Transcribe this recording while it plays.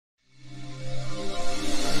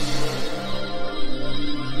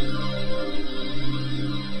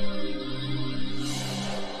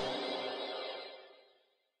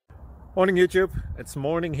Morning YouTube, it's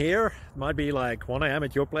morning here. It might be like 1 a.m.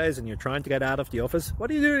 at your place and you're trying to get out of the office.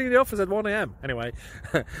 What are you doing in the office at 1 a.m? Anyway,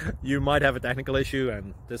 you might have a technical issue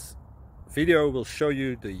and this video will show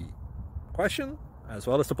you the question as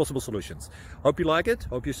well as the possible solutions. Hope you like it,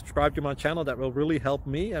 hope you subscribe to my channel. That will really help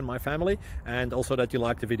me and my family, and also that you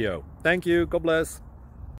like the video. Thank you, God bless.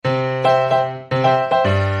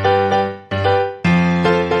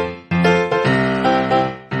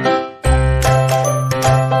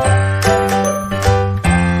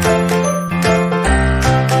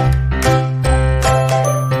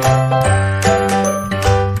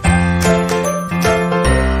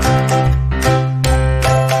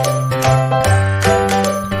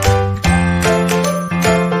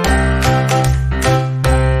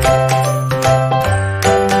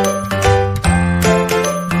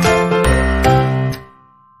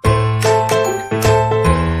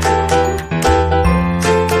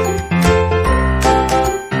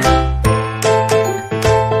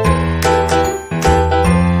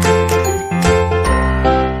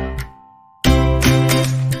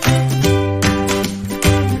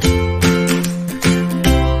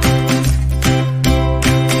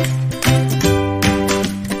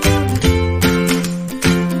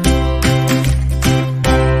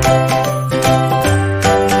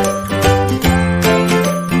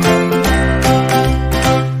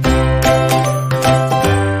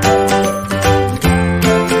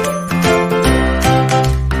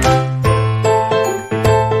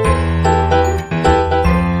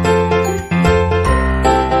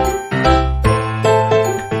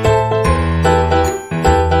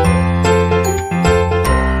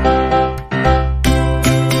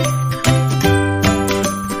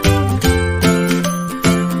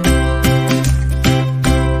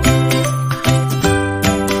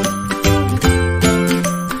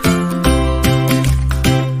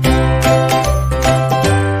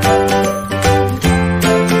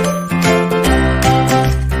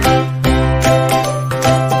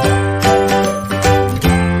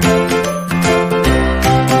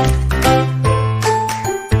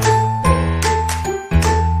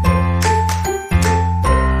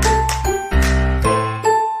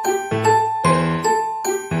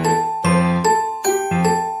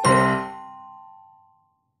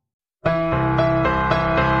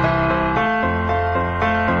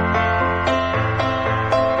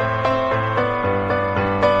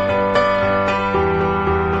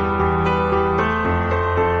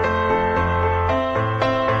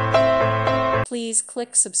 Please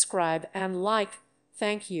click subscribe and like.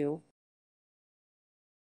 Thank you.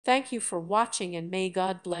 Thank you for watching, and may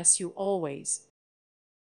God bless you always.